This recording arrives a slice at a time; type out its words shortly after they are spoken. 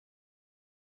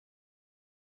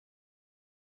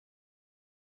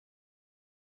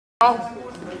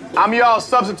I'm y'all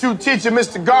substitute teacher,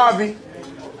 Mr. Garvey.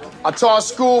 I taught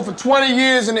school for 20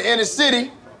 years in the inner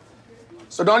city,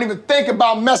 so don't even think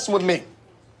about messing with me.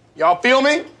 Y'all feel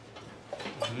me?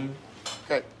 Mm-hmm.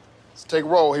 Okay, let's take a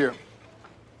roll here.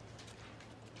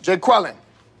 Jay Quellen.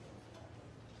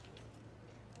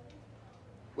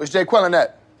 Where's Jay Quellen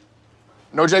at?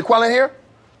 No Jay Quellen here?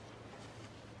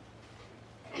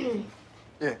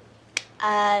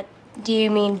 Yeah. Do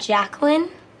you mean Jacqueline?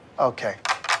 Okay,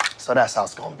 so that's how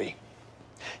it's gonna be.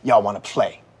 Y'all wanna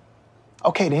play.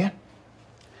 Okay, then.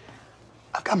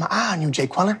 I've got my eye on you, Jay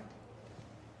Quellen.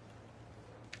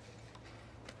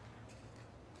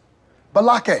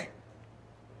 Balake.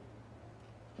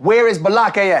 Where is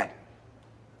Balake at?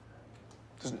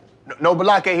 There's no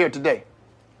Balake here today.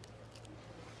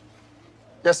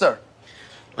 Yes, sir.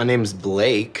 My name's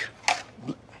Blake.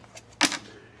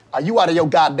 Are you out of your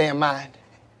goddamn mind?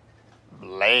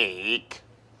 Blake?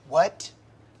 What?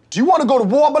 Do you want to go to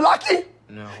war, Balake?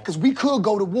 No. Because we could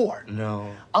go to war.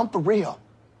 No. I'm for real.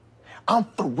 I'm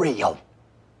for real.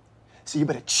 So you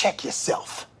better check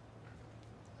yourself.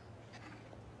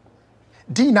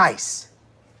 D nice.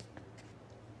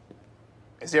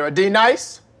 Is there a D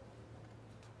nice?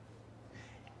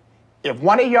 If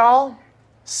one of y'all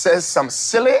says some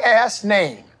silly ass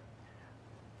name,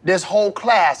 this whole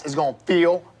class is gonna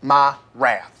feel my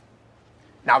wrath.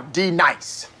 Now, D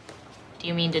nice. Do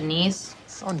you mean Denise?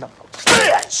 Son of a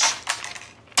bitch!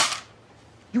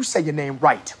 You say your name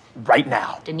right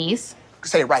now. Denise?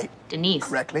 Say it right. Denise.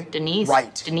 Correctly. Denise.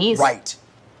 Right. Denise. Right.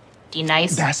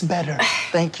 D-nice. That's better.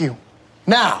 Thank you.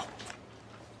 Now,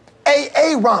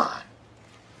 Ron,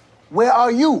 where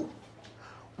are you?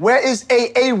 Where is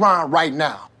Ron right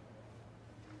now?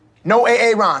 No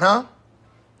Ron, huh?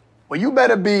 Well, you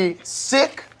better be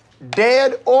sick,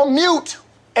 dead, or mute,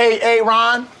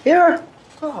 Ron. Here.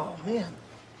 Oh, man.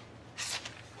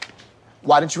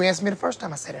 Why didn't you answer me the first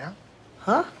time I said it, huh?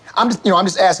 Huh? I'm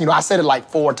just asking you. I said it like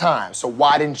 4 times. So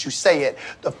why didn't you say it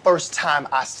the first time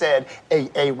I said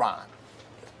Ron?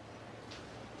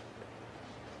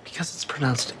 Because it's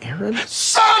pronounced Aaron?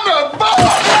 Son of a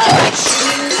bitch!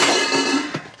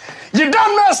 You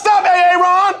done messed up,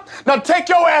 Ron. Now take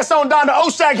your ass on down to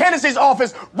Oshag Hennessy's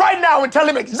office right now and tell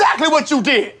him exactly what you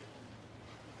did.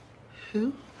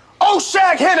 Who?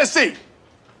 Oshag Hennessy.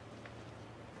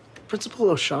 Principal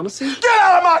O'Shaughnessy? Get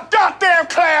out of my goddamn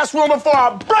classroom before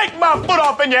I break my foot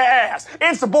off in your ass.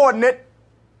 Insubordinate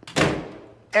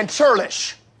and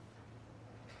churlish.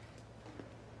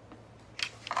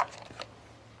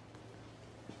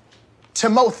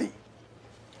 Timothy.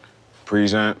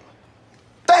 Present.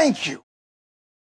 Thank you.